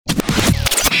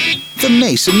The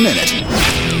Mason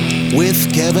Minute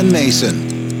with Kevin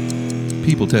Mason.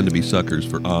 People tend to be suckers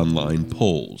for online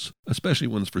polls, especially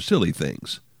ones for silly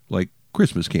things, like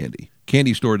Christmas candy.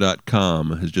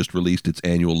 CandyStore.com has just released its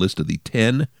annual list of the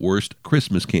 10 worst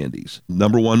Christmas candies.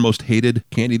 Number one most hated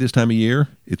candy this time of year?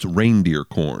 It's reindeer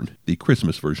corn, the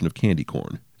Christmas version of candy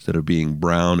corn. Instead of being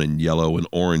brown and yellow and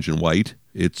orange and white,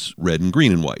 it's red and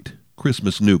green and white.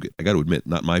 Christmas nougat. I got to admit,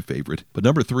 not my favorite. But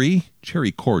number 3,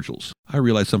 cherry cordials. I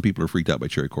realize some people are freaked out by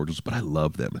cherry cordials, but I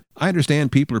love them. I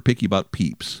understand people are picky about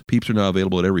Peeps. Peeps are now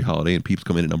available at every holiday, and Peeps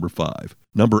come in at number 5.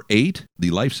 Number 8,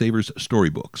 the Lifesavers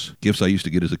storybooks. Gifts I used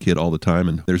to get as a kid all the time,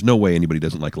 and there's no way anybody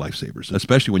doesn't like Lifesavers,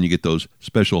 especially when you get those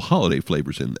special holiday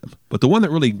flavors in them. But the one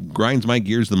that really grinds my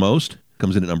gears the most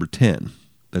comes in at number 10.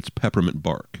 That's peppermint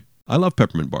bark. I love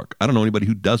peppermint bark. I don't know anybody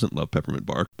who doesn't love peppermint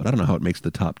bark, but I don't know how it makes the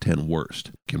top 10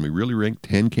 worst. Can we really rank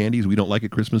 10 candies we don't like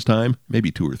at Christmas time? Maybe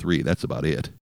 2 or 3, that's about it.